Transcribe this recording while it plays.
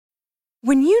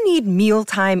When you need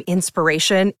mealtime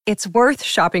inspiration, it's worth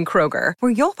shopping Kroger,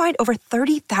 where you'll find over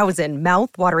 30,000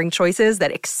 mouth-watering choices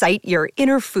that excite your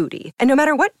inner foodie. And no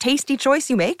matter what tasty choice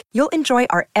you make, you'll enjoy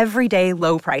our everyday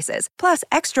low prices, plus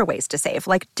extra ways to save,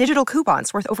 like digital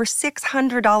coupons worth over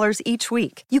 $600 each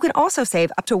week. You can also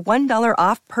save up to $1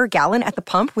 off per gallon at the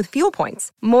pump with fuel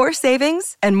points. More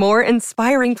savings and more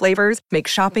inspiring flavors make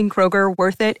shopping Kroger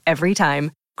worth it every time.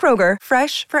 Kroger,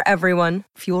 fresh for everyone.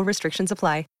 Fuel restrictions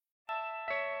apply.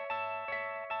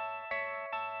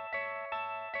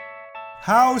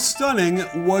 How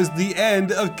stunning was the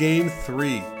end of Game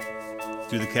 3?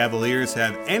 Do the Cavaliers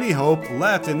have any hope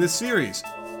left in this series?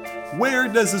 Where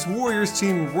does this Warriors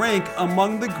team rank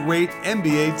among the great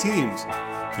NBA teams?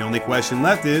 The only question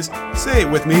left is, say it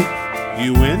with me,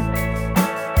 you win?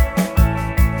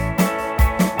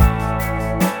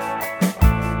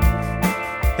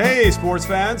 Hey sports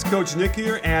fans, Coach Nick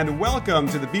here, and welcome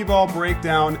to the B-Ball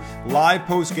Breakdown live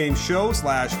post-game show /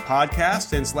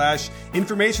 podcast /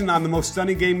 information on the most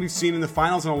stunning game we've seen in the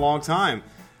finals in a long time.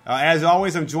 As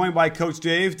always, I'm joined by Coach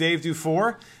Dave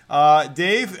Dufour.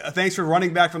 Dave, thanks for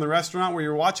running back from the restaurant where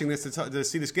you're watching this to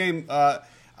see this game.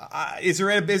 Is there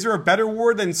a better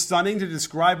word than stunning to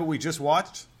describe what we just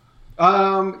watched?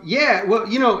 Yeah, well,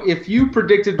 if you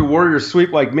predicted the Warriors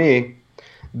sweep like me,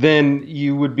 then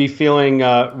you would be feeling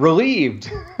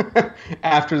relieved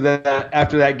after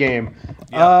that game.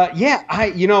 Yeah.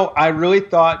 I really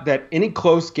thought that any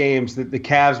close games that the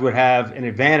Cavs would have an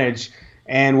advantage,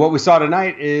 and what we saw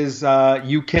tonight is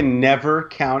you can never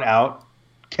count out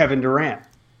Kevin Durant.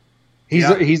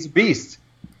 He's a beast.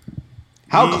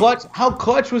 How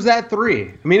clutch was that three?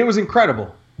 I mean, it was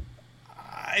incredible.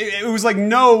 It was like,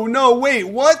 no, wait,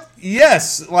 what?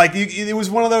 Yes, like it was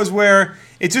one of those where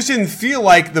it just didn't feel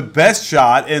like the best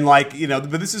shot, and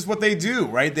but this is what they do,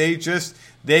 right?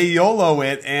 They YOLO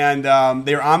it, and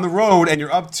they're on the road, and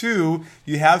you're up 2.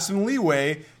 You have some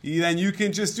leeway, then you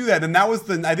can just do that. And that was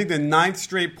I think the 9th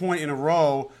straight point in a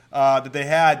row that they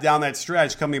had down that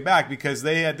stretch coming back, because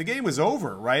the game was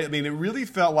over, right? I mean, it really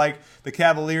felt like the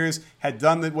Cavaliers had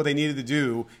done what they needed to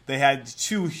do. They had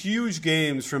 2 huge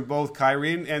games from both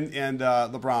Kyrie and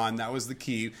LeBron. That was the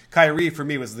key. Kyrie, for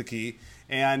me, was the key.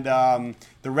 And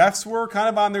the refs were kind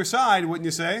of on their side, wouldn't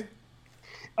you say?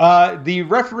 The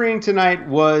refereeing tonight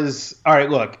was – all right,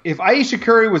 look, if Ayesha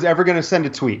Curry was ever going to send a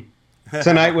tweet,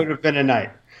 tonight would have been a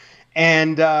night.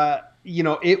 And,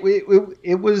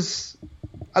 it was –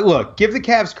 look, give the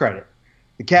Cavs credit.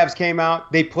 The Cavs came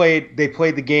out. They played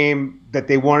the game that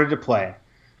they wanted to play.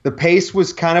 The pace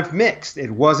was kind of mixed.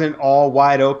 It wasn't all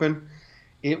wide open.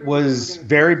 It was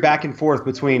very back and forth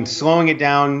between slowing it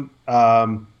down,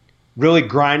 really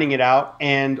grinding it out,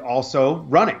 and also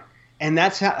running. And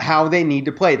that's how they need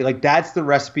to play. Like, that's the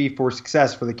recipe for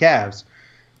success for the Cavs.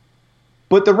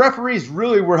 But the referees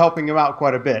really were helping them out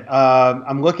quite a bit.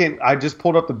 I just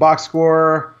pulled up the box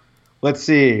score. Let's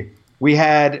see. We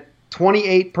had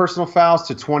 28 personal fouls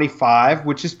to 25,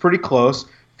 which is pretty close.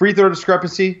 Free throw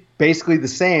discrepancy, basically the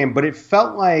same, but it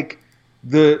felt like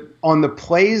on the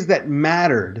plays that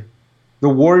mattered, the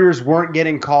Warriors weren't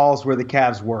getting calls where the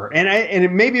Cavs were.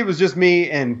 And maybe it was just me,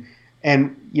 and I'm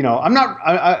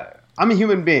a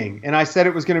human being, and I said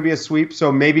it was going to be a sweep,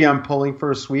 so maybe I'm pulling for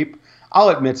a sweep. I'll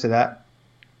admit to that.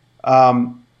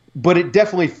 But it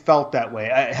definitely felt that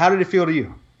way. How did it feel to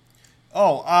you?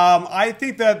 I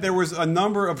think that there was a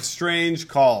number of strange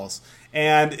calls.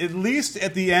 And at least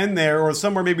at the end there, or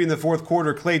somewhere maybe in the fourth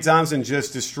quarter, Klay Thompson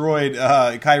just destroyed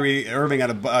Kyrie Irving at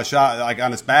a shot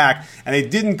on his back, and they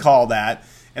didn't call that.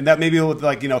 And that maybe with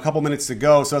a couple minutes to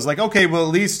go. So I was like, okay, well,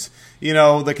 at least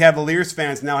the Cavaliers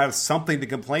fans now have something to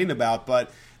complain about. But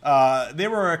there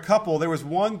were a couple. There was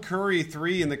one Curry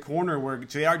 3 in the corner where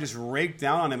JR just raked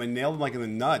down on him and nailed him in the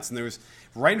nuts. And there was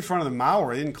right in front of the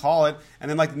Mauer. They didn't call it.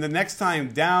 And then the next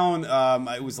time down,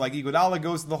 it was like Iguodala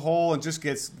goes to the hole and just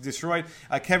gets destroyed.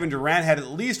 Kevin Durant had at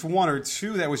least 1 or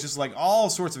 2 that was just all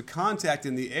sorts of contact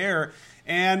in the air.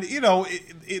 And,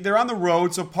 they're on the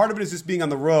road, so part of it is just being on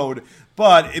the road.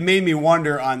 But it made me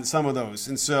wonder on some of those.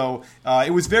 And so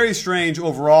it was very strange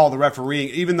overall, the refereeing,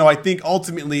 even though I think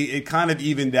ultimately it kind of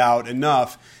evened out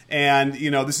enough. And,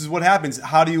 this is what happens.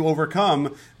 How do you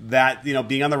overcome that,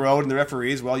 being on the road and the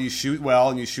referees? Well, you shoot well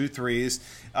and you shoot threes.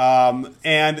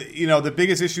 The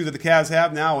biggest issue that the Cavs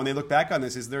have now when they look back on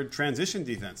this is their transition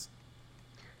defense.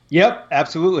 Yep,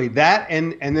 absolutely. That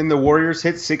and then the Warriors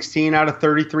hit 16 out of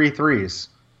 33 threes.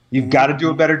 You've got to do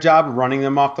a better job of running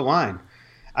them off the line.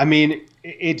 I mean,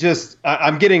 it just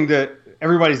I'm getting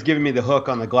everybody's giving me the hook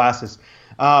on the glasses.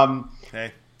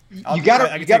 Okay. You got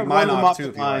to run them off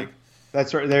the line.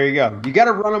 That's right. There you go. You got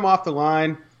to run them off the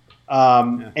line.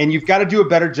 And you've got to do a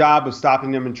better job of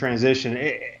stopping them in transition.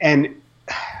 And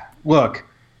look,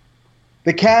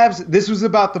 the Cavs, this was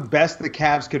about the best the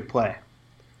Cavs could play.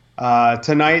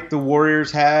 Tonight, the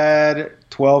Warriors had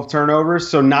 12 turnovers,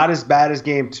 so not as bad as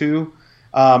game 2.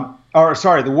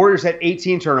 The Warriors had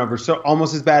 18 turnovers, so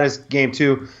almost as bad as game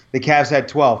 2. The Cavs had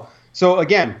 12. So,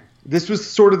 again, this was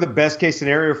sort of the best-case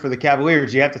scenario for the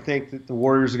Cavaliers. You have to think that the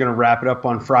Warriors are going to wrap it up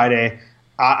on Friday.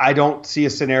 I don't see a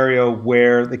scenario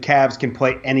where the Cavs can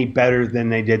play any better than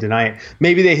they did tonight.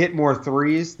 Maybe they hit more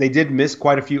threes. They did miss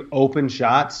quite a few open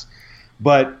shots.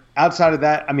 But outside of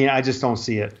that, I mean, I just don't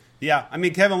see it. Yeah, I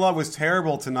mean, Kevin Love was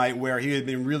terrible tonight where he had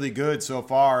been really good so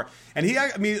far. And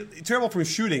terrible from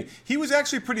shooting. He was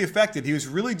actually pretty effective. He was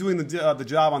really doing the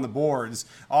job on the boards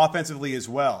offensively as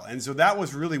well. And so that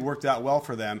was really worked out well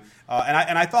for them.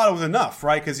 And I thought it was enough,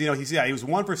 right? Because, he was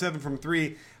 1 for 7 from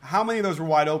 3. How many of those were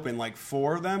wide open? Like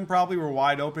 4 of them probably were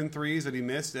wide open threes that he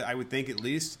missed, I would think at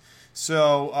least.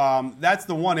 So that's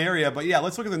the one area. But, yeah,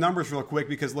 let's look at the numbers real quick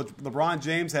because LeBron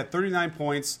James had 39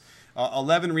 points.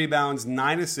 11 rebounds,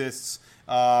 9 assists,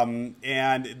 and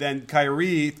then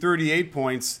Kyrie, 38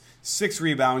 points, 6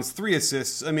 rebounds, 3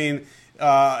 assists. I mean,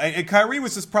 and Kyrie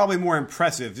was just probably more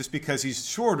impressive just because he's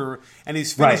shorter and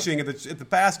he's finishing at the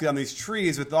basket on these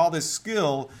trees with all this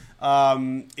skill.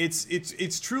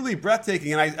 It's truly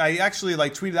breathtaking. And I actually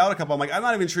tweeted out a couple. I'm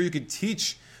not even sure you could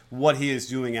teach what he is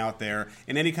doing out there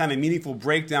in any kind of meaningful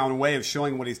breakdown way of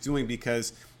showing what he's doing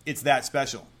because it's that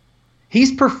special.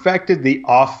 He's perfected the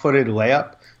off-footed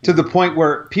layup to the point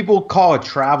where people call a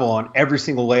travel on every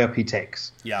single layup he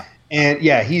takes. Yeah. And,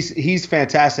 yeah, he's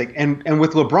fantastic. And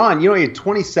with LeBron, he had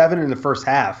 27 in the first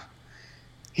half.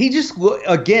 He just,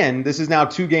 again, this is now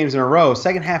 2 games in a row.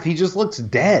 Second half, he just looks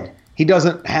dead. He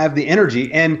doesn't have the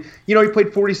energy. And, he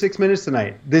played 46 minutes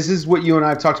tonight. This is what you and I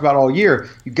have talked about all year.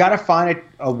 You got to find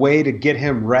a way to get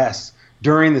him rest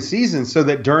during the season so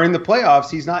that during the playoffs,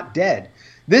 he's not dead.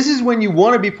 This is when you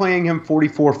want to be playing him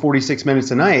 44, 46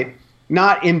 minutes a night,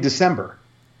 not in December.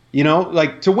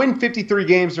 To win 53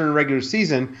 games during the regular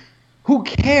season, who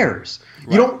cares?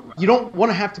 Right. You don't want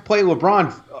to have to play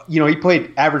LeBron.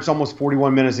 He averaged almost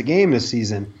 41 minutes a game this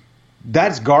season.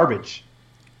 That's garbage.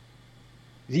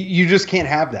 You just can't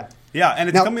have that. Yeah, and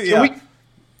it's now, coming.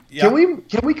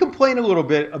 Can we complain a little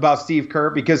bit about Steve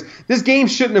Kerr because this game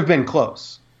shouldn't have been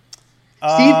close?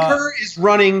 Steve Kerr is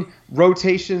running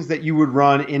rotations that you would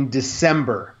run in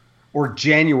December or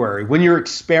January when you're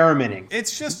experimenting.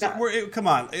 It's just, come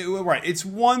on, right? It's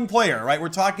one player, right? We're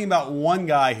talking about one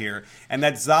guy here, and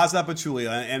that's Zaza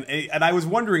Pachulia. And I was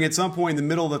wondering at some point in the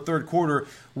middle of the third quarter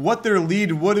what their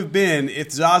lead would have been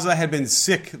if Zaza had been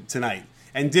sick tonight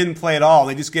and didn't play at all.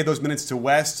 They just gave those minutes to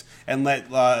West and let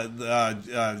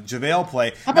JaVale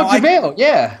play. How about JaVale?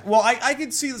 Yeah. Well, I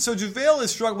could see. So JaVale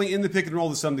is struggling in the pick and roll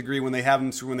to some degree when they have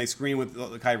him when they screen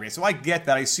with Kyrie. So I get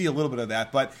that. I see a little bit of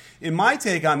that. But in my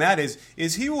take on that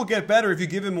is he will get better if you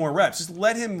give him more reps. Just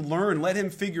let him learn. Let him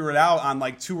figure it out on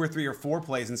 2 or 3 or 4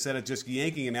 plays instead of just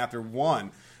yanking him after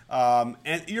 1.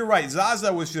 And you're right.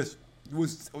 Zaza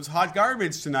was hot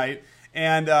garbage tonight.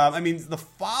 And the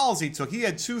fouls he took, he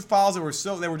had 2 fouls that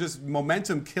were just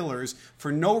momentum killers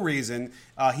for no reason.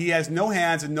 He has no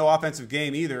hands and no offensive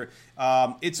game either.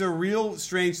 It's a real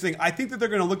strange thing. I think that they're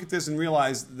going to look at this and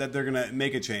realize that they're going to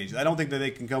make a change. I don't think that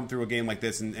they can come through a game like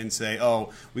this and say,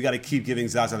 oh, we got to keep giving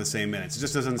Zaza the same minutes. It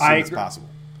just doesn't seem it's possible.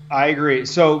 I agree.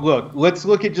 So, look, let's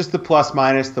look at just the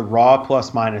plus-minus, the raw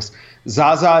plus-minus.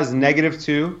 Zaza is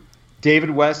 -2.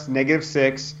 David West,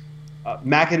 -6.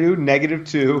 McAdoo,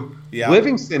 -2. Yeah.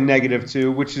 Livingston,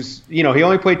 -2, which is, he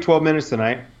only played 12 minutes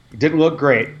tonight. Didn't look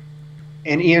great.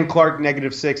 And Ian Clark,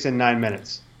 -6 in 9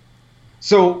 minutes.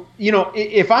 So,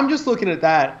 if I'm just looking at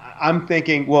that, I'm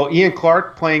thinking, well, Ian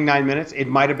Clark playing 9 minutes, it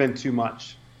might have been too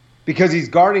much. Because he's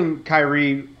guarding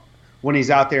Kyrie when he's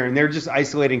out there, and they're just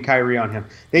isolating Kyrie on him.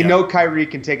 They know Kyrie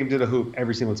can take him to the hoop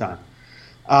every single time.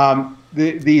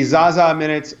 The Zaza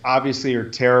minutes obviously are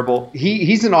terrible.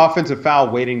 He's an offensive foul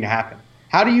waiting to happen.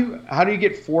 How do you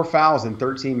get 4 fouls in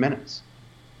 13 minutes?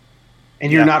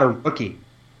 And you're not a rookie.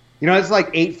 It's like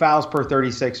 8 fouls per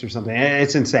 36 or something.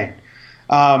 It's insane.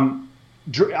 The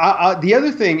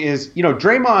other thing is,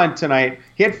 Draymond tonight,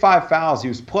 he had 5 fouls. He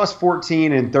was plus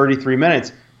 14 in 33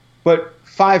 minutes, but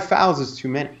 5 fouls is too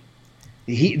many.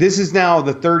 This is now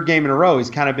the 3rd game in a row he's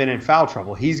kind of been in foul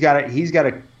trouble. He's got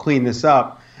to clean this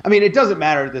up. I mean, it doesn't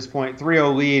matter at this point.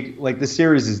 3-0 lead, the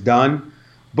series is done.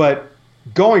 But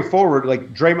going forward,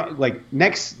 Draymond,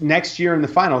 next year in the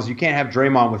finals, you can't have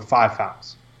Draymond with 5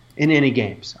 fouls in any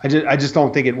games. I just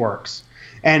don't think it works.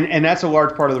 And that's a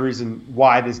large part of the reason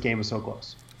why this game was so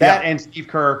close. That and Steve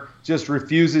Kerr just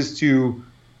refuses to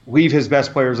leave his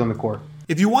best players on the court.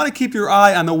 If you want to keep your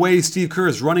eye on the way Steve Kerr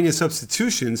is running his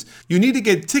substitutions, you need to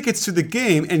get tickets to the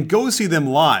game and go see them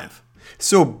live.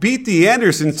 So beat the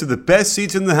Andersons to the best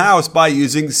seats in the house by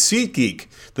using SeatGeek,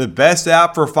 the best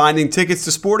app for finding tickets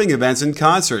to sporting events and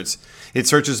concerts. It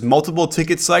searches multiple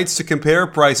ticket sites to compare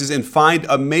prices and find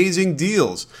amazing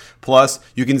deals. Plus,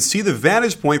 you can see the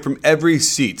vantage point from every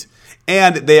seat.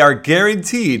 And they are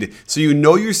guaranteed, so you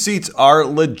know your seats are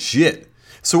legit.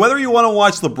 So whether you want to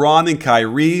watch LeBron and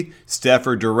Kyrie, Steph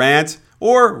or Durant,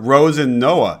 or Rose and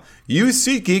Noah, use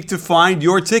SeatGeek to find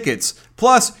your tickets.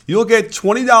 Plus, you'll get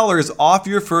 $20 off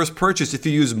your first purchase if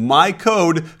you use my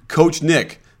code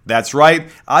CoachNick. That's right,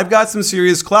 I've got some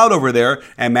serious clout over there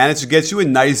and managed to get you a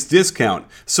nice discount.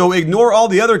 So ignore all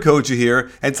the other codes you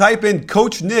hear and type in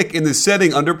Coach Nick in the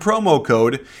setting under promo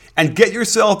code and get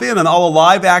yourself in on all the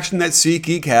live action that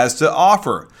SeatGeek has to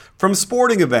offer. From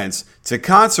sporting events to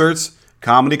concerts,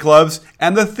 comedy clubs,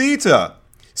 and the theater.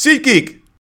 SeatGeek.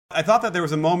 I thought that there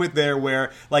was a moment there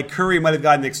where, like, Curry might have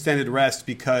gotten extended rest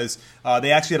because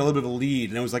they actually had a little bit of a lead,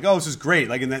 and it was like, oh, this is great.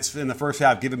 Like in the first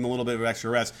half, give him a little bit of extra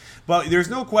rest. But there's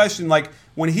no question, like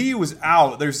when he was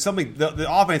out, there's something. The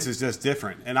offense is just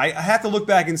different, and I have to look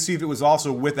back and see if it was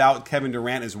also without Kevin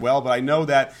Durant as well. But I know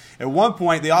that at one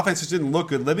point the offense just didn't look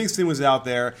good. Livingston was out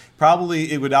there, probably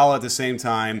Iguodala at the same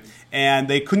time, and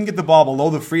they couldn't get the ball below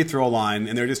the free throw line,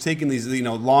 and they're just taking these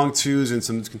long twos and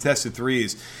some contested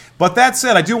threes. But that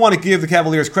said, I do want to give the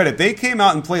Cavaliers credit. They came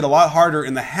out and played a lot harder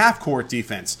in the half-court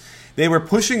defense. They were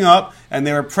pushing up and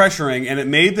they were pressuring, and it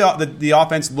made the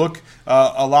offense look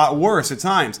a lot worse at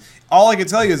times. All I can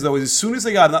tell you is, though, is as soon as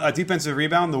they got a defensive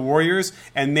rebound, the Warriors,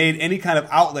 and made any kind of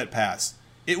outlet pass,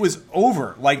 it was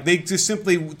over. Like, they just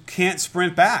simply can't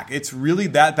sprint back. It's really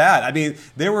that bad. I mean,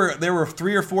 there were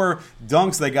 3 or 4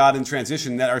 dunks they got in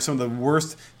transition that are some of the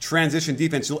worst transition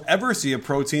defense you'll ever see a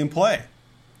pro team play.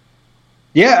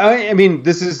 Yeah, I mean,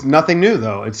 this is nothing new,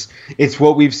 though. It's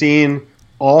what we've seen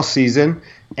all season.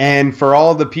 And for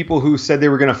all the people who said they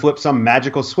were going to flip some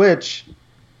magical switch,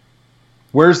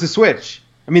 where's the switch?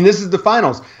 I mean, this is the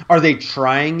finals. Are they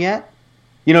trying yet?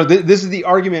 This is the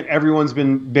argument everyone's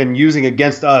been using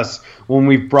against us when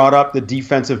we've brought up the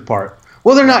defensive part.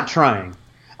 Well, they're not trying.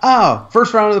 Oh,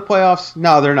 first round of the playoffs?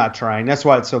 No, they're not trying. That's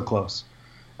why it's so close.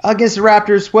 Against the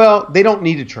Raptors, well, they don't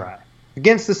need to try.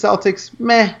 Against the Celtics,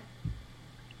 meh.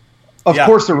 Of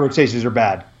course their rotations are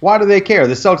bad. Why do they care?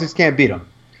 The Celtics can't beat them.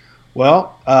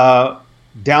 Well,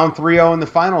 down 3-0 in the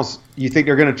finals, you think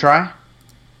they're going to try?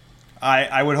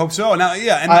 I would hope so. Now,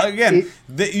 yeah, and again,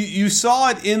 you saw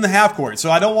it in the half court, so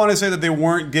I don't want to say that they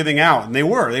weren't giving out, and they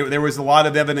were. There was a lot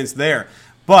of evidence there.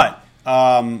 But,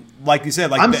 like you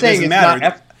said, I'm saying doesn't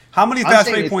matter. How many fast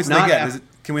break points did they get?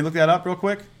 Can we look that up real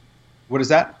quick? What is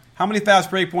that? How many fast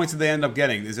break points did they end up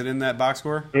getting? Is it in that box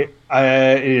score? It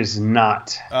is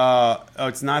not.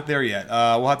 It's not there yet.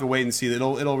 We'll have to wait and see.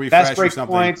 It'll refresh fast break or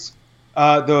something. Points.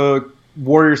 The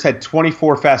Warriors had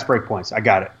 24 fast break points. I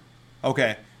got it.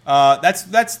 Okay.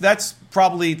 That's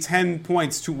probably 10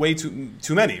 points way too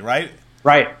many, right?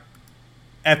 Right.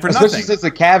 And for especially nothing. Since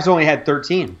the Cavs only had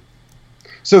 13.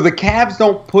 So the Cavs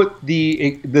don't put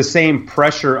the same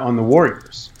pressure on the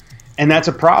Warriors, and that's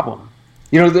a problem.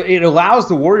 It allows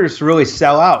the Warriors to really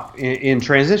sell out in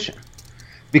transition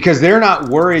because they're not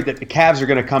worried that the Cavs are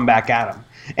going to come back at them.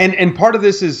 And part of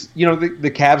this is,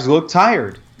 the Cavs look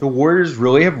tired. The Warriors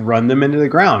really have run them into the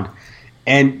ground.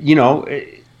 And,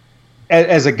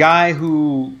 as a guy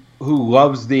who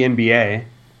loves the NBA,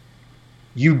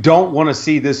 you don't want to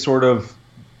see this sort of,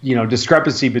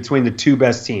 discrepancy between the two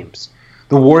best teams.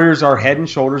 The Warriors are head and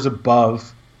shoulders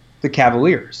above the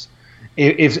Cavaliers.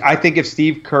 I think if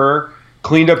Steve Kerr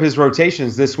cleaned up his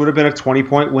rotations, this would have been a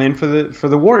 20-point win for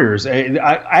the Warriors.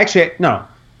 I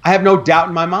have no doubt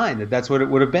in my mind that that's what it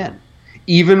would have been,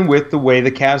 even with the way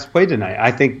the Cavs played tonight.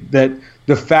 I think that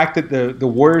the fact that the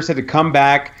Warriors had to come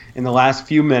back in the last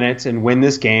few minutes and win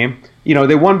this game,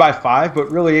 they won by 5,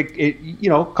 but really,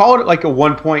 call it like a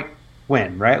 1-point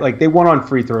win, right? Like they won on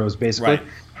free throws, basically.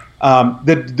 Right.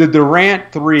 The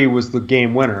Durant 3 was the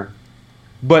game winner,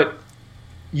 but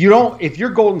if you're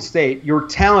Golden State, your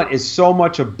talent is so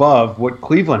much above what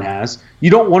Cleveland has, you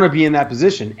don't want to be in that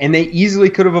position. And they easily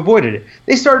could have avoided it.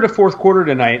 They started the fourth quarter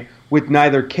tonight with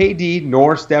neither KD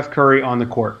nor Steph Curry on the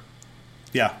court.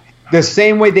 Yeah. The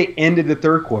same way they ended the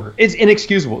third quarter. It's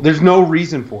inexcusable. There's no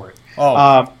reason for it.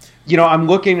 I'm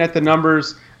looking at the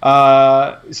numbers.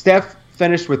 Steph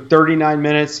finished with 39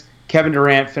 minutes. Kevin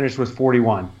Durant finished with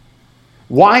 41.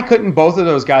 Why couldn't both of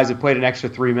those guys have played an extra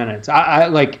 3 minutes?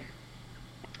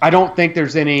 I don't think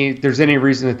there's any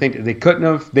reason to think that they couldn't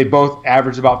have. They both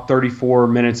averaged about 34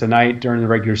 minutes a night during the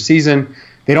regular season.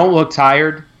 They don't look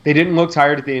tired. They didn't look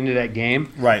tired at the end of that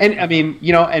game. Right. And I mean,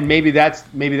 and maybe that's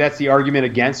the argument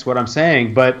against what I'm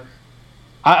saying, but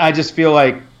I just feel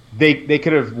like they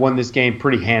could have won this game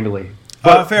pretty handily.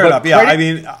 Fair enough. Yeah. I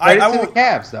mean, I won't, the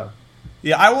Cavs though.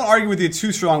 Yeah, I won't argue with you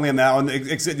too strongly on that one.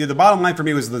 The bottom line for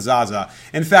me was the Zaza.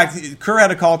 In fact, Kerr had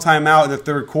to call timeout in the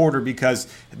third quarter because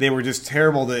they were just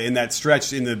terrible in that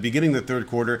stretch in the beginning of the third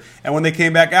quarter. And when they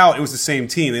came back out, it was the same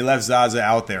team. They left Zaza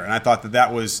out there, and I thought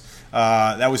that was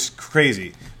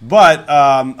crazy. But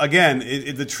again,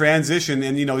 the transition,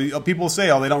 and people say,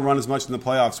 oh, they don't run as much in the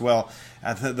playoffs. Well,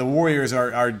 the Warriors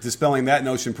are dispelling that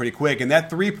notion pretty quick. And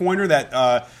that three-pointer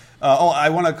that. I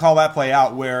want to call that play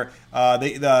out where I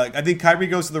think Kyrie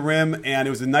goes to the rim, and it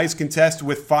was a nice contest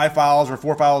with 5 fouls or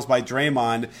 4 fouls by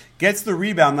Draymond. Gets the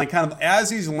rebound, like kind of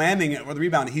as he's landing with the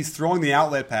rebound, he's throwing the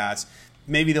outlet pass,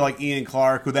 maybe to like Ian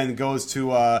Clark, who then goes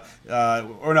to I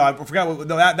forgot.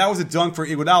 That was a dunk for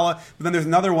Iguodala. But then there's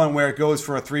another one where it goes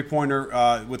for a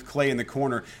 3-pointer with Klay in the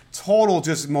corner. Total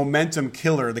just momentum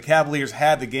killer. The Cavaliers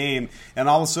had the game, and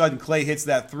all of a sudden Klay hits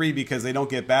that 3 because they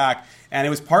don't get back. And it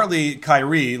was partly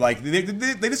Kyrie. Like they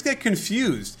just get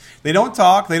confused. They don't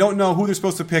talk. They don't know who they're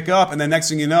supposed to pick up. And then next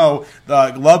thing you know,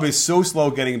 Love is so slow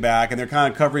getting back, and they're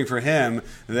kind of covering for him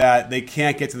that they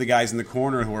can't get to the guys in the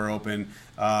corner who are open.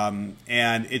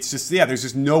 And it's just there's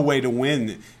just no way to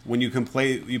win when you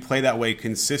play that way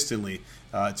consistently.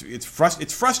 It's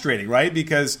frustrating, right?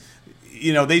 Because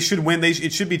they should win.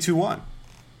 It should be 2-1.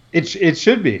 It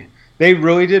should be. They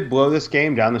really did blow this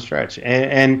game down the stretch,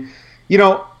 and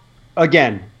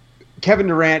again, Kevin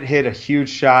Durant hit a huge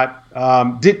shot.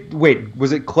 Was it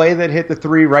Klay that hit the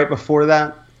 3 right before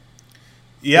that?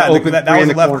 Yeah, that was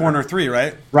a left corner 3,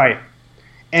 right? Right.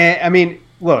 And I mean,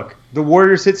 look, the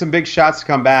Warriors hit some big shots to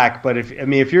come back, but if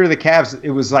you're the Cavs,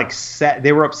 it was like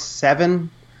they were up 7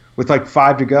 with like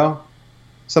 5 to go,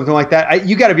 something like that.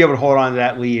 You got to be able to hold on to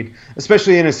that lead,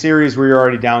 especially in a series where you're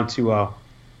already down 2-0.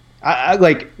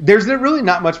 There's really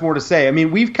not much more to say. I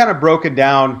mean, we've kind of broken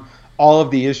down all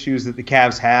of the issues that the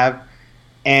Cavs have,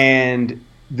 and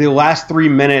the last 3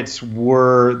 minutes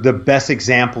were the best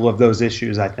example of those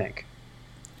issues, I think.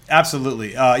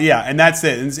 Absolutely. And that's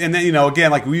it. And then, again,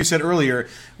 like we said earlier,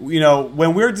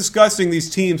 when we're discussing these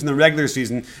teams in the regular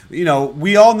season,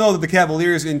 we all know that the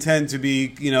Cavaliers intend to be,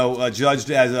 judged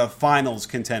as a finals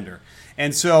contender.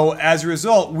 And so as a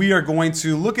result, we are going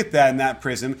to look at that in that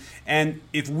prism. And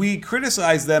if we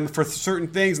criticize them for certain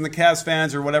things, and the Cavs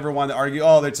fans or whatever want to argue,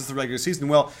 oh, that's just the regular season.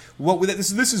 Well,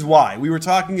 this is why. We were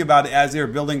talking about it as they were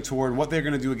building toward what they're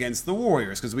going to do against the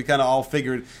Warriors, because we kind of all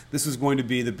figured this was going to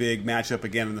be the big matchup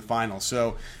again in the finals.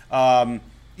 So,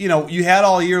 you had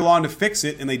all year long to fix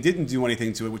it, and they didn't do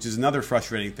anything to it, which is another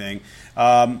frustrating thing.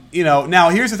 Now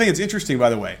here's the thing that's interesting, by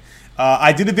the way.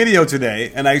 I did a video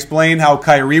today, and I explained how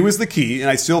Kyrie was the key, and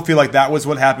I still feel like that was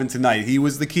what happened tonight. He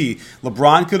was the key.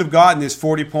 LeBron could have gotten his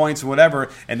 40 points or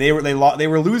whatever, and they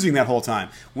were losing that whole time.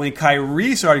 When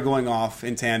Kyrie started going off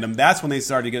in tandem, that's when they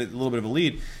started to get a little bit of a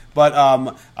lead. But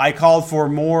I called for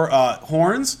more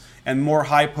horns and more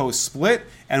high post split.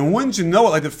 And wouldn't you know it,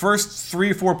 like the first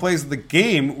 3 or 4 plays of the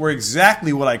game were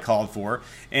exactly what I called for.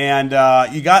 And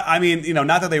not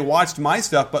that they watched my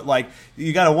stuff, but like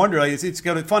you got to wonder, like, it's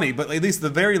kind of funny. But at the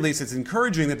very least, it's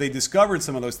encouraging that they discovered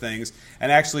some of those things and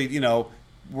actually,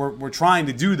 we're trying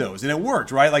to do those. And it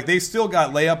worked, right? Like they still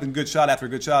got layup and good shot after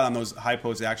good shot on those high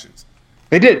post actions.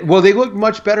 They did. Well, they looked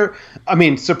much better. I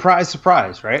mean, surprise,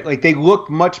 surprise, right? Like they look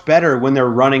much better when they're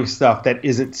running stuff that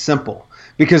isn't simple.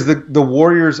 Because the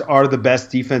Warriors are the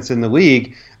best defense in the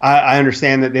league. I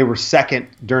understand that they were second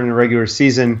during the regular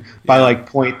season by like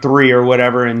 0.3 or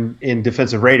whatever in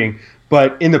defensive rating.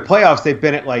 But in the playoffs, they've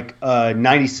been at like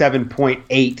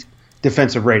 97.8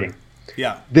 defensive rating.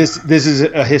 Yeah. This is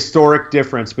a historic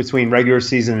difference between regular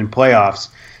season and playoffs.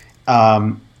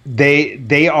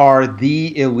 They are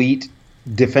the elite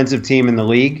defensive team in the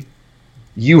league.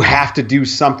 You have to do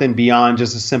something beyond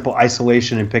just a simple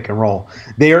isolation and pick and roll.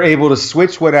 They are able to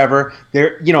switch whatever.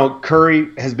 Curry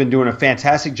has been doing a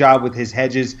fantastic job with his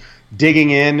hedges, digging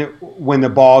in when the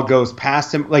ball goes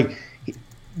past him. Like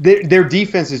their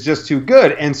defense is just too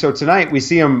good. And so tonight we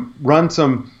see them run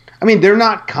some. I mean, they're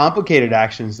not complicated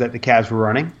actions that the Cavs were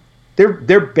running.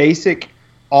 They're basic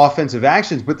offensive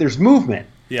actions, but there's movement.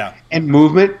 Yeah, and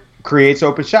movement creates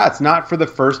open shots, not for the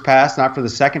first pass, not for the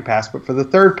second pass, but for the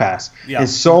third pass. Yeah. And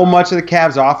so much of the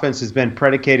Cavs offense has been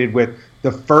predicated with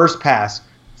the first pass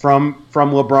from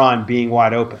LeBron being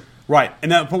wide open. Right,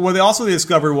 and but what they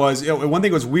discovered was, one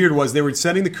thing that was weird was they were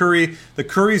sending the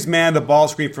Curry's man the ball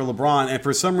screen for LeBron, and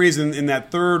for some reason in that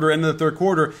third or end of the third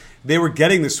quarter, they were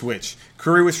getting the switch.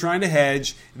 Curry was trying to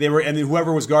hedge, and then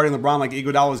whoever was guarding LeBron, like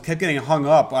Iguodala, kept getting hung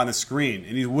up on the screen,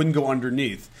 and he wouldn't go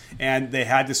underneath, and they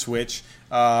had to switch,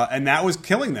 and that was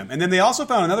killing them. And then they also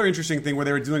found another interesting thing where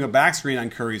they were doing a back screen on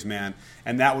Curry's man,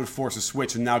 and that would force a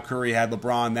switch, and now Curry had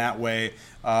LeBron that way.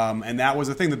 And that was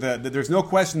the thing that there's no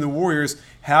question the Warriors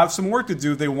have some work to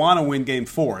do if they want to win Game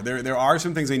 4. There are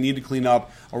some things they need to clean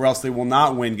up, or else they will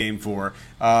not win Game 4.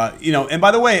 And by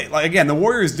the way, again, the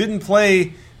Warriors didn't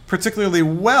play particularly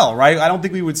well, right? I don't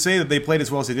think we would say that they played as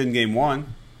well as they did in Game 1.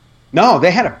 No, they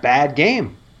had a bad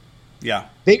game. Yeah,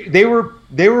 they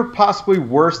were possibly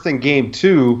worse than Game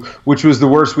 2, which was the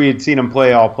worst we had seen them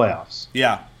play all playoffs.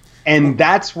 Yeah, and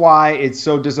that's why it's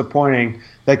so disappointing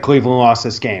that Cleveland lost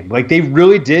this game. Like, they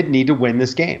really did need to win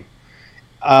this game.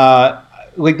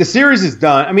 Like, the series is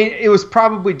done. I mean, it was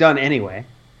probably done anyway,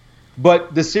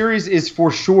 but the series is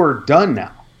for sure done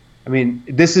now. I mean,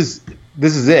 this is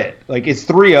it. Like, it's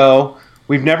 3-0.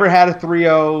 We've never had a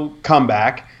 3-0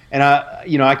 comeback, and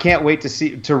I can't wait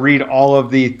to read all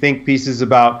of the think pieces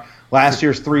about last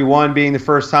year's 3-1 being the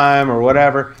first time or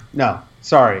whatever. No,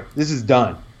 sorry, this is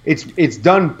done. It's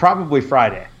done probably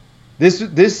Friday.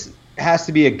 This has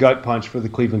to be a gut punch for the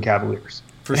Cleveland Cavaliers.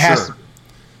 For sure.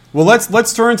 Well,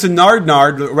 let's turn to Nard,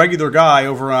 the regular guy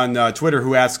over on Twitter,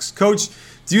 who asks, Coach,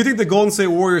 do you think the Golden State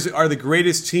Warriors are the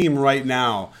greatest team right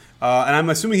now? And I'm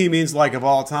assuming he means like of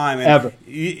all time. And ever.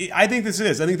 I think this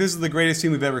is. I think this is the greatest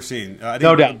team we've ever seen.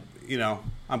 No doubt.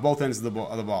 On both ends of the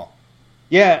ball.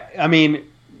 Yeah, I mean,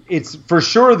 it's for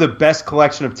sure the best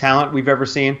collection of talent we've ever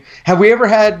seen. Have we ever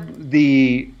had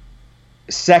the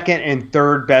second and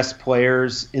third best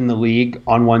players in the league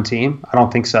on one team? I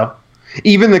don't think so.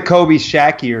 Even the Kobe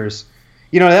Shaq years,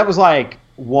 that was like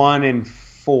 1 and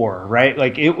 4, right?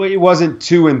 Like it wasn't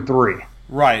 2 and 3.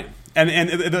 Right. And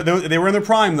they were in their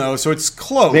prime, though, so it's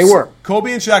close. They were.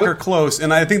 Kobe and Shaq are close,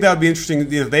 and I think that would be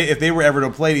interesting if they were ever to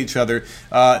play each other.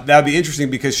 That would be interesting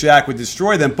because Shaq would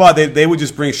destroy them, but they would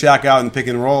just bring Shaq out and pick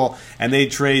and roll, and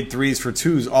they'd trade 3s for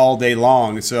 2s all day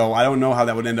long. So I don't know how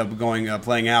that would end up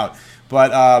playing out.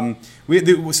 But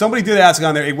somebody did ask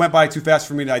on there. It went by too fast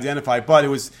for me to identify. But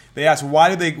they asked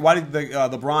why did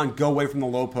LeBron go away from the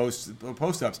low post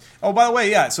ups? Oh, by the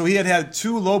way, yeah. So he had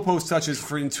 2 low post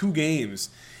touches in 2 games,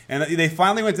 and they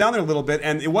finally went down there a little bit.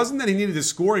 And it wasn't that he needed to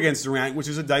score against Durant, which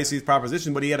is a dicey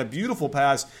proposition, but he had a beautiful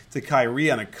pass to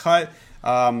Kyrie on a cut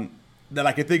that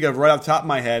I could think of right off the top of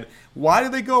my head. Why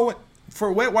did they go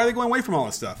why are they going away from all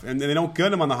this stuff? And they don't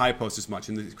get him on the high post as much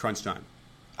in the crunch time.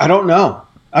 I don't know.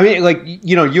 I mean, like,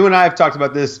 you and I have talked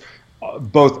about this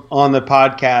both on the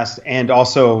podcast and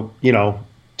also,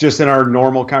 just in our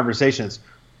normal conversations.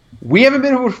 We haven't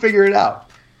been able to figure it out.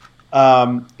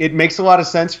 It makes a lot of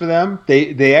sense for them.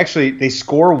 They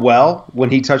score well when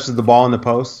he touches the ball in the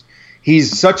post.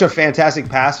 He's such a fantastic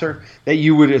passer that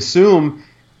you would assume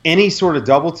any sort of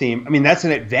double team. I mean, that's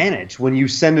an advantage when you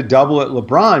send a double at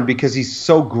LeBron because he's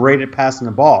so great at passing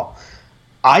the ball.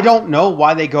 I don't know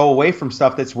why they go away from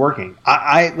stuff that's working.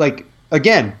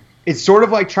 Again, it's sort of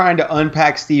like trying to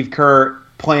unpack Steve Kerr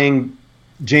playing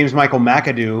James Michael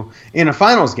McAdoo in a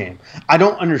finals game. I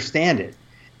don't understand it.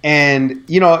 And,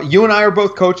 you and I are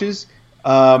both coaches.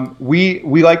 We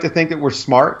like to think that we're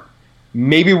smart.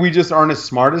 Maybe we just aren't as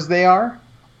smart as they are,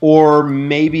 or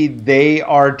maybe they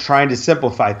are trying to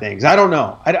simplify things. I don't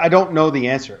know. I don't know the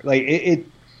answer. Like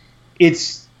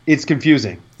it's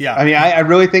confusing. Yeah. I mean, I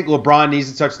really think LeBron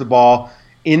needs to touch the ball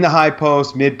in the high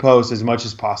post, mid post as much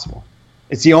as possible.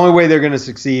 It's the only way they're going to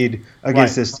succeed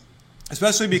against this.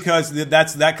 Especially because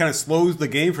that kind of slows the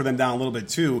game for them down a little bit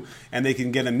too, and they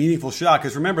can get a meaningful shot.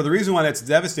 Because remember, the reason why that's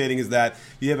devastating is that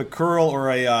you have a curl or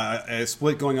a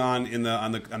split going on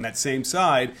on that same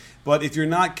side. But if you're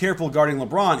not careful guarding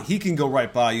LeBron, he can go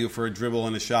right by you for a dribble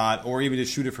and a shot, or even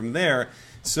just shoot it from there.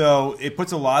 So it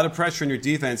puts a lot of pressure on your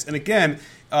defense. And again,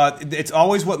 it's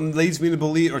always what leads me to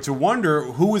believe or to wonder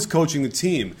who is coaching the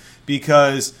team,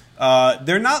 because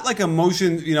they're not like a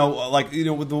motion,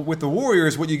 with the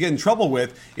Warriors, what you get in trouble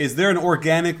with is they're an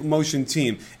organic motion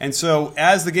team. And so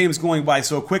as the game is going by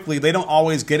so quickly, they don't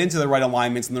always get into the right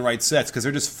alignments and the right sets because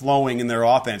they're just flowing in their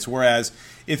offense. Whereas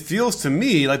it feels to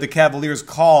me like the Cavaliers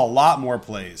call a lot more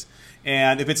plays.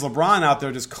 And if it's LeBron out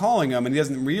there just calling them and he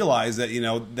doesn't realize that,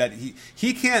 that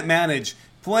he can't manage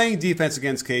playing defense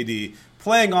against KD,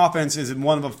 playing offense is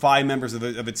one of the 5 members of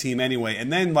a team anyway,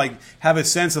 and then have a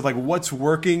sense of what's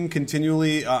working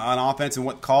continually on offense and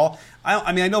what call.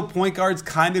 I know point guards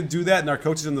kind of do that and our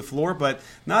coaches on the floor, but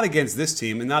not against this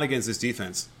team and not against this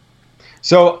defense.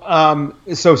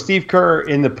 So Steve Kerr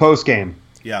in the post game.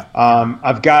 Yeah.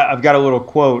 I've got a little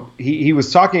quote. He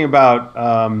was talking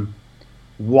about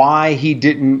why he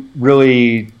didn't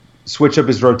really switch up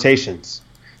his rotations.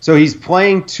 So he's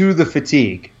playing to the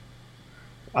fatigue.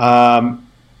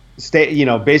 Basically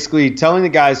telling the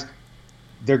guys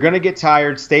they're going to get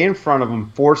tired, stay in front of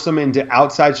them, force them into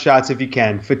outside shots if you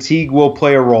can. Fatigue will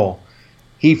play a role.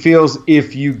 He feels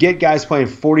if you get guys playing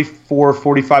 44,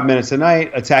 45 minutes a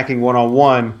night, attacking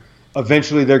one-on-one,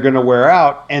 eventually they're going to wear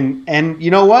out. And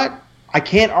you know what? I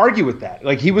can't argue with that.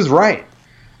 Like, he was right.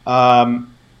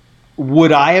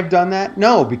 Would I have done that?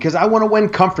 No, because I want to win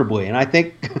comfortably. And I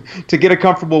think to get a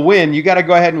comfortable win, you got to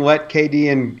go ahead and let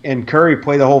KD and Curry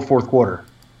play the whole fourth quarter.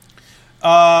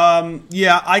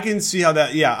 Yeah, I can see how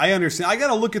that. Yeah, I understand. I got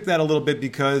to look at that a little bit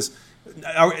because.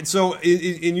 So,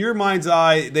 in your mind's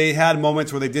eye, they had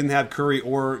moments where they didn't have Curry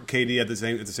or KD at the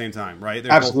same time, right?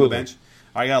 They're Absolutely. both on the bench.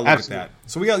 I got to look at that.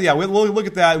 So we'll look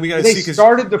at that. And we got to They see.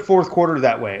 started the fourth quarter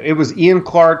that way. It was Ian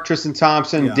Clark, Tristan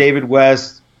Thompson, David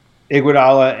West,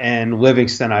 Iguodala, and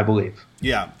Livingston, I believe.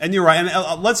 Yeah, and you're right.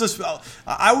 And let's just.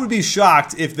 I would be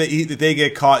shocked if they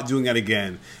get caught doing that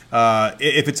again.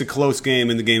 If it's a close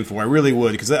game in the game 4, I really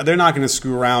would, because they're not going to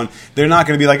screw around. They're not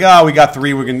going to be like, oh, we got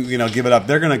 3, we're going to give it up.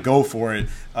 They're going to go for it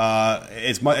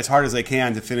as hard as they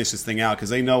can to finish this thing out because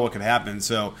they know what could happen.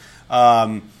 So,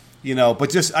 but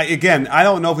just again, I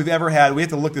don't know if we've ever had. We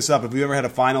have to look this up. If we've ever had a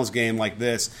finals game like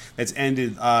this that's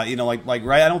ended, like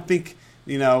right. I don't think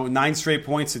 9 straight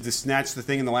points to just snatch the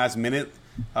thing in the last minute.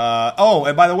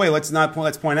 And by the way, let's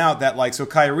point out that so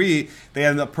Kyrie, they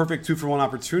had a perfect 2-for-1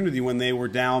 opportunity when they were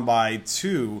down by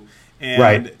 2,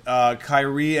 and right.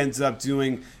 Kyrie ends up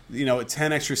doing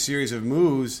 10 extra series of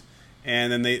moves, and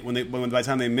then by the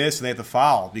time they missed, they had to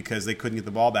foul because they couldn't get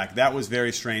the ball back. That was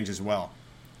very strange as well.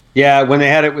 Yeah, when they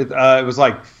had it with it was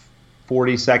like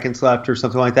 40 seconds left or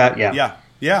something like that. Yeah,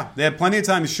 they had plenty of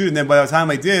time to shoot, and then by the time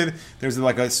they did, there was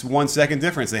like a 1 second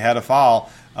difference. They had a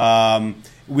foul.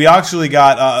 We actually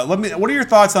got. What are your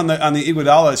thoughts on the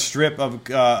Iguodala strip of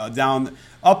down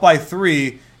up by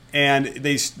 3, and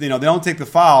they don't take the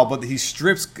foul, but he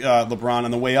strips LeBron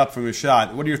on the way up from his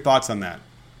shot. What are your thoughts on that?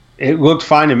 It looked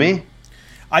fine to me.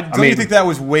 Don't you think that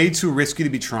was way too risky to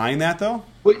be trying that though?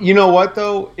 But you know what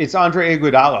though? It's Andre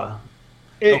Iguodala.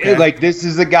 This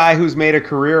is a guy who's made a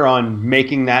career on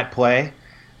making that play.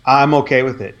 I'm okay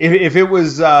with it. If it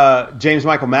was James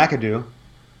Michael McAdoo,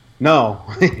 no,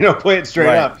 play it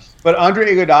straight up. But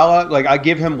Andre Iguodala, I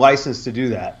give him license to do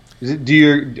that.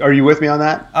 Are you with me on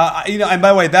that? And by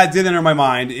the way, that did enter my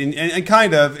mind, and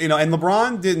kind of, and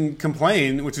LeBron didn't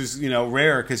complain, which is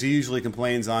rare because he usually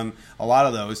complains on a lot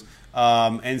of those.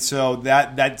 And so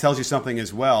that tells you something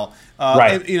as well.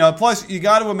 Right. And, plus, you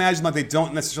got to imagine they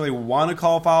don't necessarily want to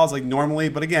call fouls normally,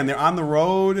 but again, they're on the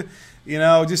road.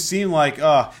 It just seemed like.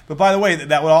 But by the way,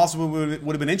 that would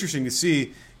have been interesting to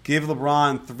see. Give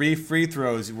LeBron 3 free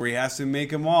throws where he has to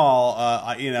make them all.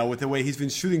 With the way he's been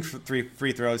shooting 3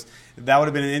 free throws, that would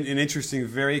have been an interesting,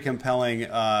 very compelling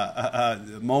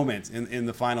moment in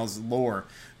the finals lore.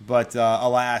 But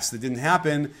alas, that didn't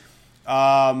happen.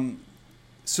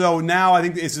 So now I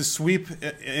think it's a sweep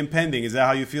impending. Is that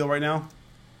how you feel right now?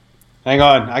 Hang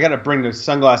on, I got to bring the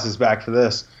sunglasses back for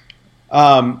this.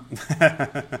 Yeah,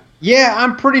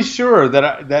 I'm pretty sure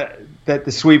that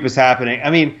the sweep is happening.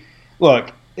 I mean, look,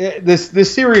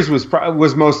 this series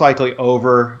was most likely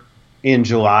over in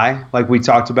July, like we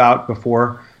talked about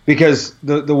before, because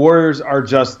the Warriors are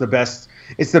just the best.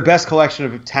 It's the best collection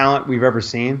of talent we've ever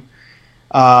seen.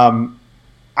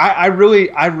 I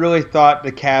really thought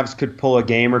the Cavs could pull a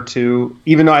game or two,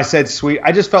 even though I said sweep.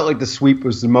 I just felt like the sweep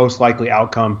was the most likely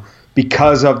outcome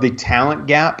because of the talent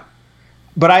gap.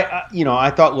 But I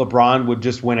thought LeBron would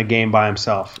just win a game by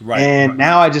himself, right? And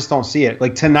now I just don't see it.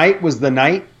 Tonight was the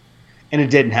night, and it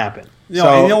didn't happen. And you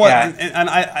know what?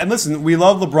 Yeah. And listen, we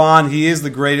love LeBron. He is the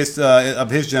greatest of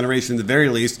his generation, at the very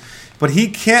least. But he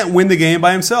can't win the game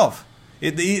by himself.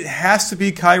 It has to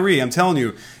be Kyrie. I'm telling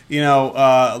you.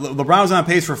 LeBron was on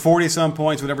pace for 40-some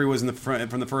points, whatever he was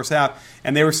from the first half,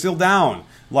 and they were still down.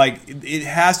 It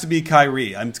has to be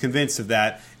Kyrie. I'm convinced of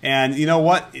that. And you know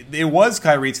what? It was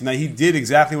Kyrie tonight. He did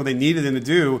exactly what they needed him to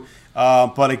do.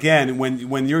 But again,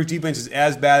 when your defense is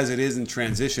as bad as it is in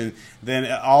transition, then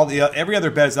every other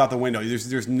bet is out the window.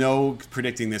 There's no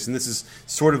predicting this, and this is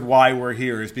sort of why we're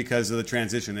here, is because of the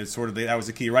transition. It's sort of that was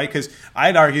the key, right? Because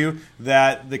I'd argue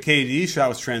that the KD shot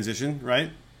was transition,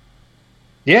 right?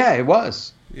 Yeah, it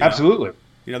was. Absolutely.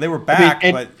 They were back,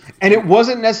 but it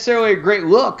wasn't necessarily a great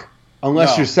look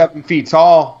unless you're 7 feet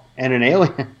tall and an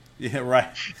alien. Yeah, right.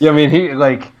 Yeah, I mean,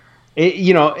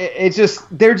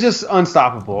 they're just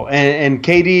unstoppable. And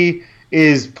KD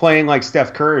is playing like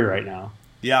Steph Curry right now.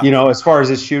 Yeah. As far as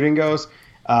his shooting goes.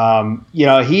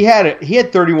 He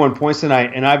had 31 points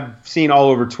tonight, and I've seen all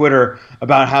over Twitter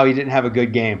about how he didn't have a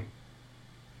good game.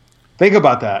 Think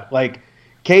about that. Like,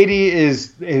 KD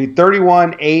is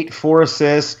 31, 8, 4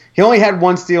 assists. He only had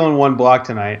 1 steal and 1 block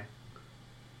tonight.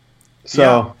 So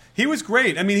yeah, he was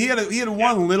great. I mean, he had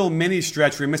one little mini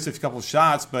stretch where he missed a couple of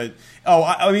shots, but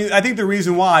I think the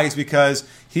reason why is because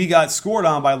he got scored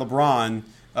on by LeBron.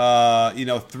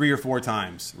 3 or 4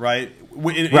 times, right?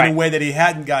 In a way that he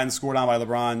hadn't gotten scored on by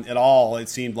LeBron at all, it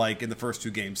seemed like, in the first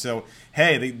 2 games. So,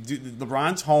 hey,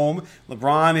 LeBron's home.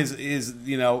 LeBron is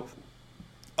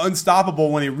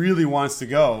unstoppable when he really wants to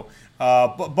go.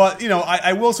 But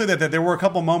I will say that there were a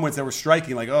couple moments that were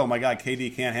striking, like, oh, my God,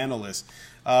 KD can't handle this.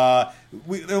 There are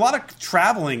a lot of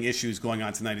traveling issues going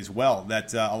on tonight as well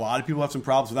that a lot of people have some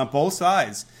problems with on both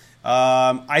sides.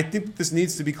 I think that this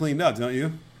needs to be cleaned up, don't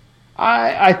you?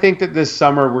 I think that this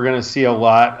summer we're going to see a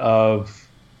lot of,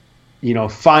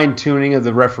 fine-tuning of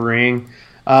the refereeing.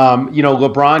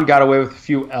 LeBron got away with a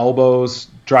few elbows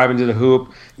driving to the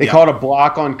hoop. They called a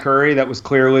block on Curry that was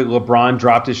clearly LeBron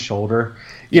dropped his shoulder.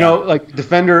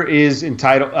 Defender is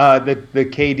entitled. The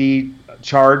KD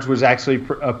charge was actually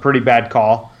a pretty bad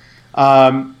call.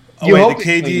 The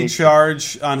KD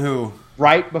charge on who?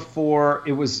 Right before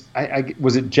it was,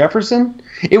 was it Jefferson?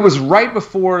 It was right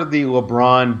before the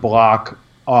LeBron block,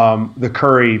 the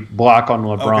Curry block on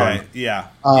LeBron. Okay, yeah,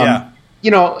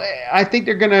 I think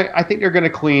they're gonna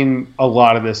clean a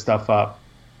lot of this stuff up.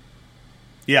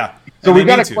 Yeah. So we've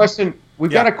got a question.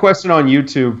 We've got a question on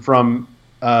YouTube from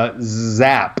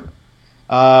Zap.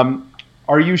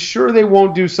 Are you sure they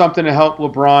won't do something to help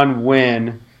LeBron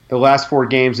win the last 4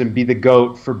 games and be the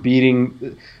GOAT for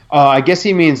beating? I guess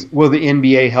he means, will the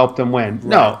NBA help them win? Right.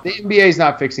 No, the NBA is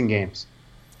not fixing games.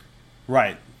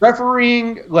 Right.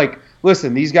 Refereeing,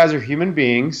 listen, these guys are human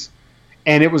beings,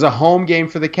 and it was a home game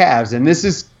for the Cavs, and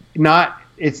it's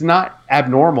not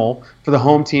abnormal for the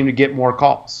home team to get more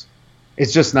calls.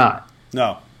 It's just not.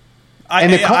 No.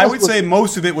 I would say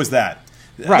most of it was that.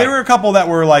 Right. There were a couple that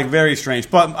were very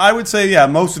strange, but I would say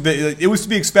most of it was to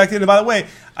be expected. And by the way,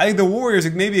 I think the Warriors,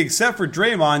 maybe except for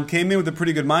Draymond, came in with a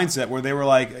pretty good mindset where they were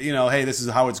like, hey, this is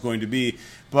how it's going to be.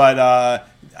 But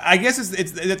I guess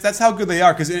that's how good they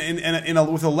are, because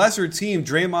with a lesser team,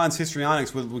 Draymond's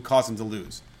histrionics would cause them to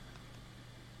lose.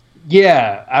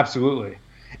 Yeah, absolutely.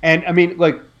 And I mean,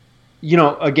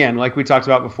 again, like we talked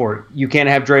about before, you can't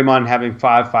have Draymond having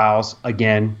 5 fouls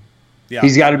again. Yeah.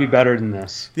 He's got to be better than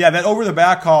this. Yeah, that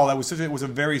over-the-back call, it was a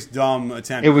very dumb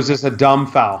attempt. It was just a dumb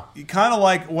foul. Kind of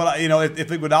like if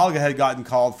Iguodala had gotten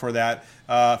called for that,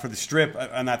 for the strip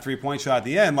on that 3-point shot at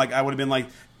the end, I would have been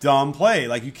dumb play.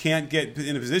 You can't get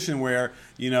in a position where,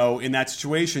 in that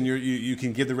situation, you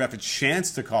can give the ref a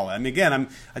chance to call it. I mean, again,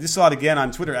 I just saw it again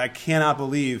on Twitter. I cannot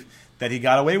believe that he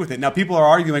got away with it. Now, people are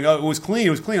arguing, oh, it was clean.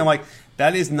 I'm like,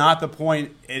 that is not the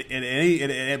point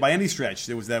by any stretch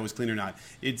that was clean or not.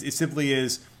 It simply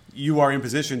is you are in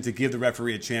position to give the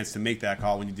referee a chance to make that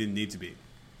call when you didn't need to be.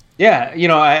 Yeah,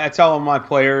 I tell my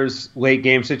players, late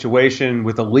game situation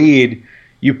with a lead,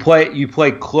 you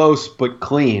play close but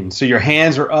clean. So your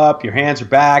hands are up, your hands are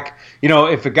back.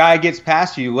 If a guy gets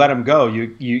past you, let him go.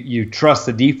 You trust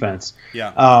the defense.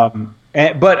 Yeah.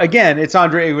 But again, it's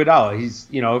Andre Iguodala. He's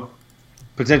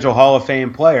potential Hall of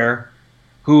Fame player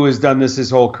who has done this his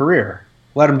whole career.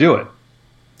 Let him do it.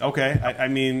 Okay.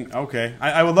 Okay.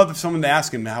 I would love for someone to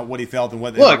ask him what he felt and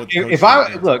what. If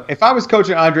I was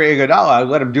coaching Andre Iguodala, I'd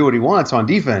let him do what he wants on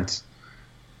defense.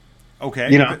 Okay.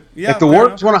 If the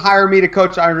Warriors want to hire me to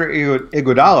coach Andre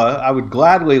Iguodala, I would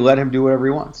gladly let him do whatever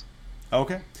he wants.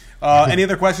 Okay. Any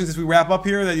other questions as we wrap up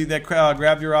here that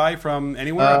grabbed your eye from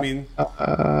anywhere?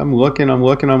 I'm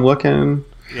looking.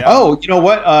 Yeah. Oh, you know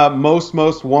what?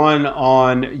 Most one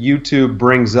on YouTube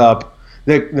brings up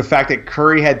the fact that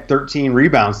Curry had 13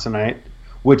 rebounds tonight,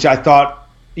 which I thought.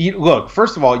 Look,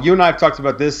 first of all, you and I have talked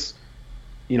about this,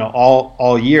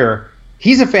 all year.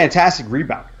 He's a fantastic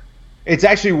rebounder. It's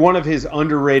actually one of his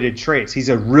underrated traits. He's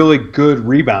a really good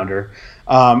rebounder.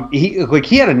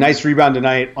 He had a nice rebound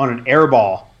tonight on an air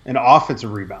ball, an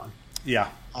offensive rebound. Yeah.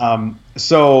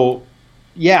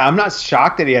 Yeah, I'm not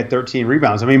shocked that he had 13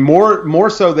 rebounds. I mean, more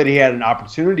so that he had an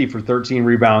opportunity for 13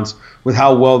 rebounds with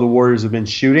how well the Warriors have been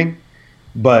shooting.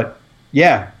 But,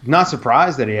 yeah, not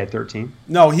surprised that he had 13.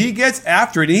 No, he gets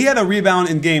after it. He had a rebound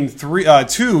in game 2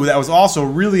 that was also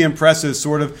really impressive,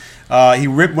 sort of. He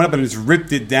went up and just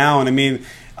ripped it down. I mean,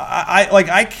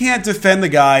 I can't defend the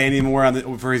guy anymore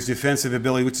for his defensive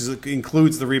ability, which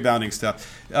includes the rebounding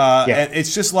stuff. And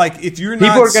it's just if you're not,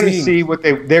 people are going to see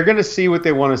they're going to see what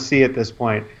they want to see at this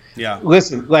point. Yeah.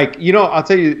 Listen, I'll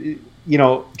tell you,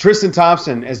 Tristan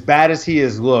Thompson, as bad as he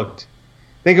has looked,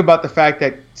 think about the fact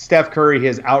that Steph Curry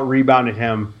has out-rebounded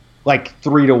him like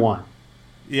 3-1.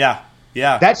 Yeah.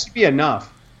 That should be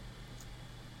enough.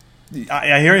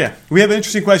 I hear you. We have an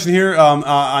interesting question here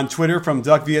on Twitter from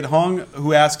Duck Viet Hung,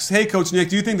 who asks, "Hey, Coach Nick,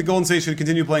 do you think the Golden State should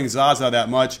continue playing Zaza that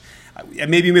much?"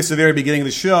 Maybe you missed the very beginning of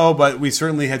the show, but we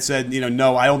certainly had said,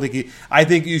 no, I don't think I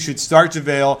think you should start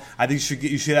JaVale. I think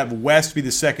you should have West be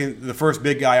the first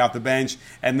big guy off the bench,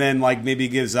 and then maybe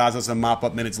give Zaza some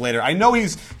mop-up minutes later. I know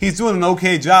he's doing an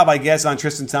okay job, I guess, on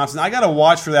Tristan Thompson. I got to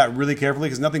watch for that really carefully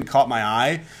because nothing caught my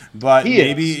eye, but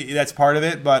maybe that's part of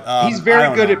it. But he's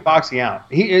very good at boxing out.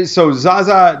 He is so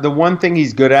Zaza. The one thing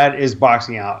he's good at is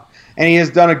boxing out. And he has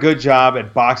done a good job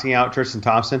at boxing out Tristan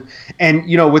Thompson. And,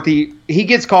 he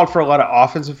gets called for a lot of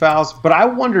offensive fouls, but I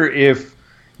wonder if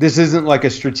this isn't like a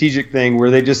strategic thing where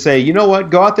they just say, you know what,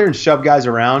 go out there and shove guys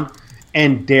around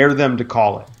and dare them to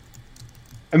call it.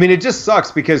 I mean, it just sucks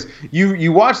because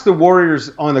you watch the Warriors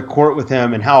on the court with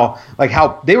him and how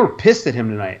they were pissed at him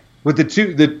tonight with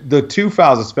the two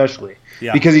fouls especially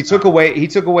because he took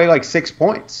away like 6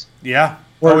 points. Yeah.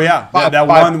 That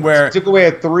one where he took away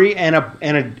a 3 and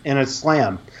a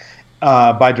slam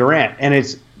by Durant, and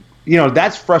it's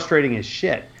that's frustrating as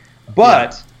shit.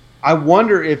 But I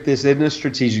wonder if this isn't a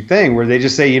strategic thing where they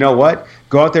just say, you know what,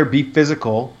 go out there, be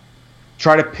physical,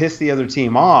 try to piss the other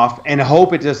team off, and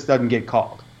hope it just doesn't get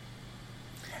called.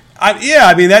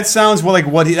 That sounds like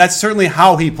that's certainly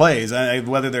how he plays.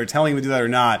 Whether they're telling him to do that or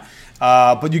not.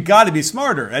 But you got to be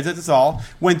smarter. That's all.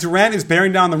 When Durant is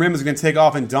bearing down the rim, is going to take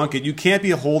off and dunk it. You can't be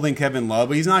holding Kevin Love,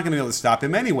 but he's not going to be able to stop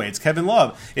him anyway. It's Kevin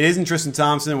Love. It isn't Tristan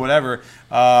Thompson or whatever.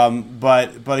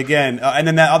 But again, and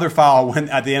then that other foul when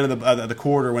at the end of the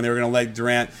quarter when they were going to let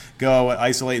Durant go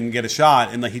isolate and get a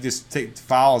shot, and he just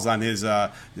fouls on his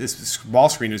this ball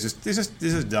screen. This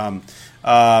is dumb.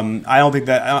 I don't think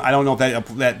that I don't know if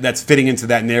that's fitting into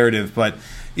that narrative. But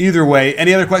either way,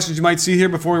 any other questions you might see here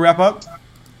before we wrap up?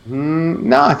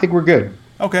 No, I think we're good.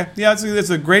 Okay. Yeah,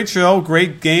 it's a great show,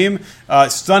 great game,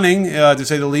 stunning to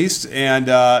say the least, and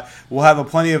we'll have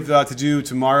plenty of to do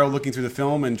tomorrow looking through the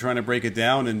film and trying to break it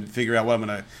down and figure out what I'm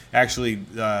going to actually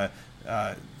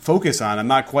focus on. I'm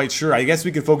not quite sure. I guess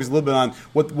we can focus a little bit on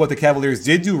what the Cavaliers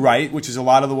did do right, which is a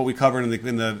lot of what we covered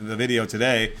in the video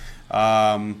today,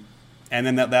 and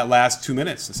then that last 2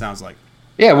 minutes, it sounds like.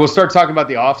 Yeah, we'll start talking about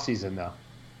the offseason, though.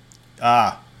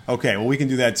 Okay. Well, we can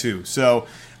do that, too. So,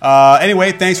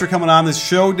 anyway, thanks for coming on this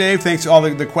show, Dave. Thanks to all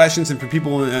the questions and for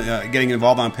people getting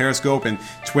involved on Periscope and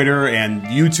Twitter and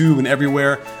YouTube and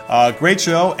everywhere. Great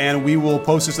show, and we will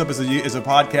post this up as a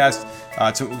podcast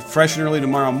fresh and early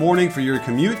tomorrow morning for your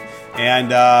commute.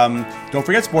 And don't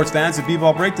forget, sports fans, at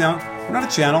B-Ball Breakdown, we're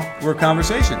not a channel, we're a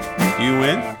conversation. Do you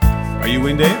win? Are you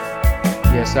in, Dave?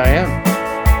 Yes, I am.